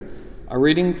A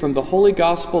reading from the Holy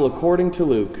Gospel according to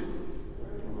Luke.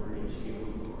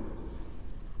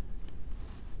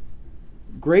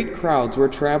 Great crowds were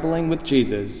traveling with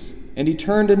Jesus, and he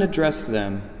turned and addressed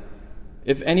them.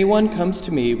 If anyone comes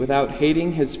to me without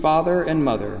hating his father and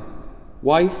mother,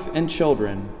 wife and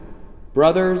children,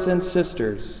 brothers and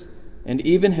sisters, and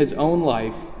even his own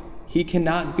life, he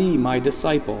cannot be my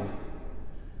disciple.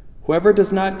 Whoever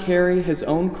does not carry his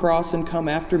own cross and come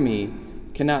after me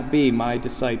cannot be my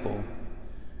disciple.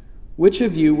 Which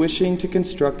of you, wishing to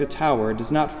construct a tower,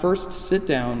 does not first sit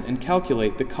down and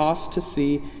calculate the cost to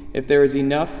see if there is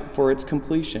enough for its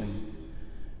completion?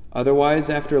 Otherwise,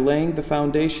 after laying the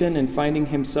foundation and finding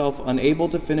himself unable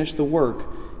to finish the work,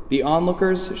 the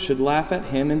onlookers should laugh at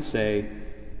him and say,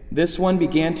 "This one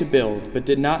began to build, but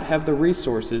did not have the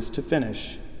resources to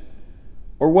finish."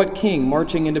 Or what king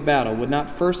marching into battle would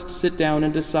not first sit down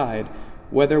and decide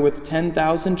whether with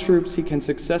 10,000 troops he can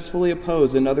successfully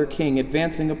oppose another king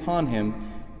advancing upon him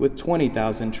with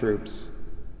 20,000 troops?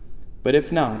 But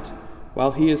if not,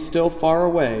 while he is still far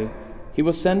away, he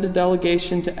will send a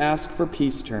delegation to ask for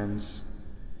peace terms.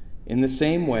 In the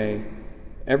same way,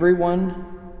 every one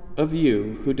of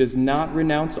you who does not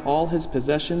renounce all his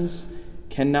possessions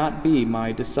cannot be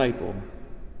my disciple.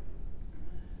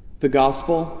 The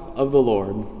Gospel of the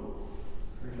Lord.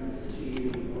 Praise to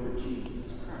you, Lord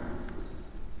Jesus Christ.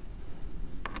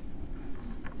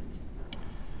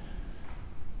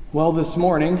 Well, this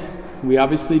morning, we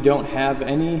obviously don't have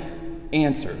any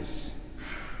answers,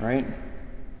 right?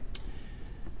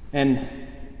 And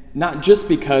not just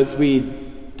because we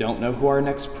don't know who our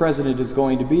next president is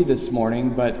going to be this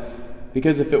morning, but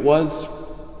because if it was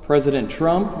President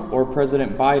Trump or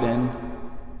President Biden,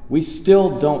 we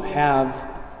still don't have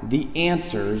the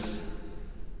answers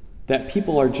that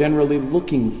people are generally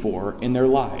looking for in their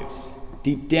lives,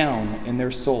 deep down in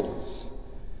their souls.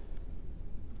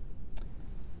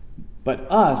 But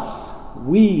us,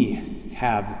 we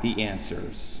have the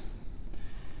answers.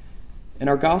 In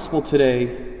our gospel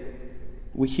today,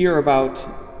 we hear about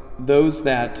those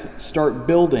that start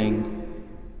building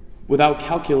without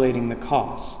calculating the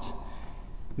cost.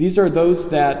 These are those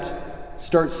that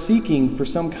start seeking for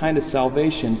some kind of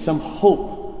salvation, some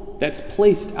hope that's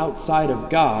placed outside of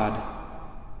God,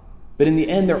 but in the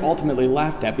end they're ultimately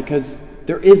laughed at because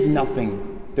there is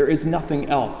nothing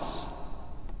else.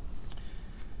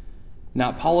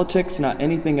 Not politics, not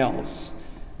anything else.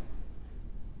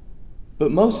 But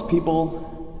most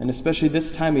people, and especially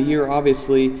this time of year,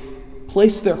 obviously,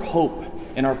 place their hope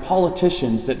in our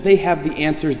politicians, that they have the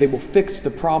answers, they will fix the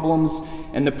problems,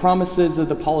 and the promises of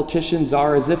the politicians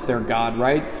are as if they're God,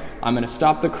 right? I'm going to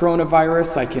stop the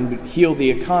coronavirus, I can heal the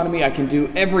economy, I can do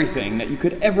everything that you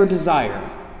could ever desire.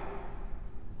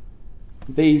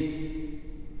 They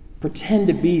pretend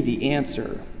to be the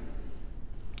answer,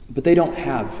 but they don't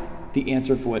have the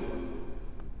answer for what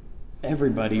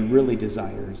everybody really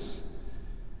desires.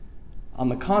 On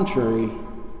the contrary,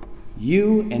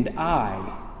 you and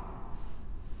I,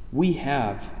 we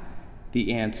have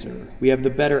the answer. We have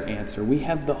the better answer. We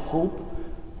have the hope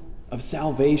of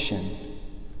salvation.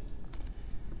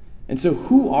 And so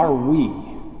who are we?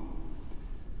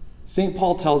 St.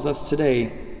 Paul tells us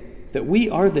today that we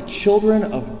are the children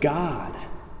of God.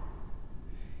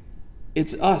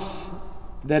 It's us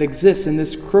that exists in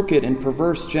this crooked and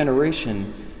perverse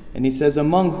generation. And he says,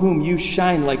 among whom you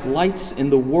shine like lights in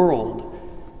the world.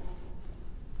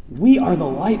 We are the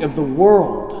light of the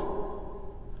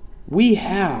world. We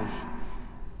have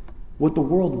what the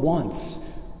world wants.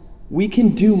 We can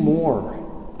do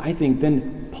more, I think,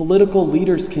 than political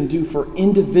leaders can do for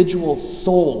individual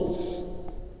souls.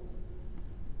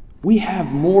 We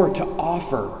have more to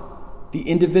offer the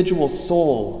individual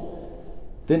soul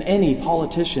than any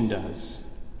politician does.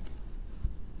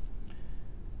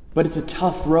 But it's a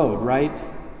tough road, right?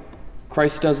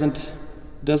 Christ doesn't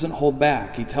hold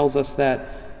back. He tells us that,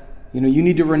 you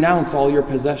need to renounce all your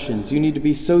possessions. You need to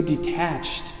be so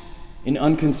detached and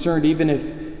unconcerned, even if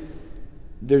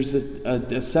there's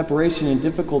a separation and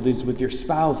difficulties with your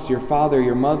spouse, your father,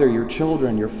 your mother, your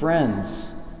children, your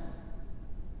friends.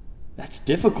 That's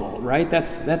difficult, right?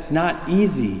 That's not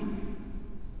easy.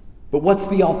 But what's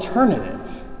the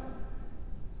alternative?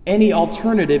 Any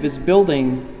alternative is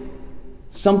building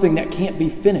something that can't be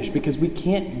finished, because we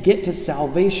can't get to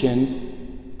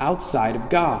salvation outside of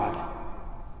God.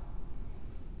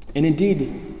 And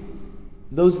indeed,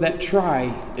 those that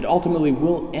try, it ultimately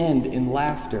will end in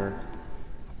laughter.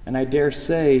 And I dare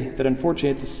say that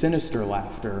unfortunately it's a sinister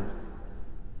laughter.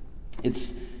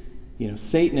 It's,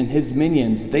 Satan and his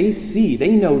minions, they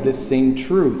know this same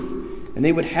truth. And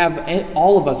they would have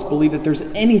all of us believe that there's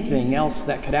anything else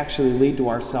that could actually lead to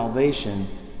our salvation.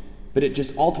 but it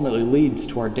just ultimately leads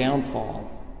to our downfall.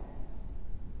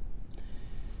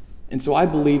 And so I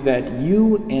believe that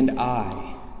you and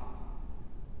I,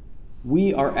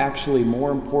 we are actually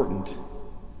more important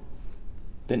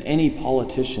than any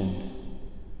politician,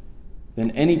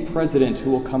 than any president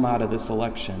who will come out of this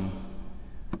election.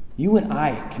 You and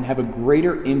I can have a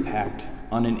greater impact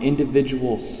on an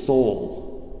individual's soul.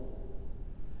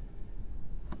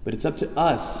 But it's up to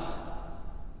us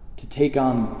to take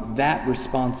on that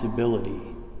responsibility,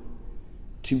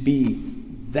 to be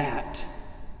that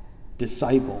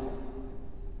disciple.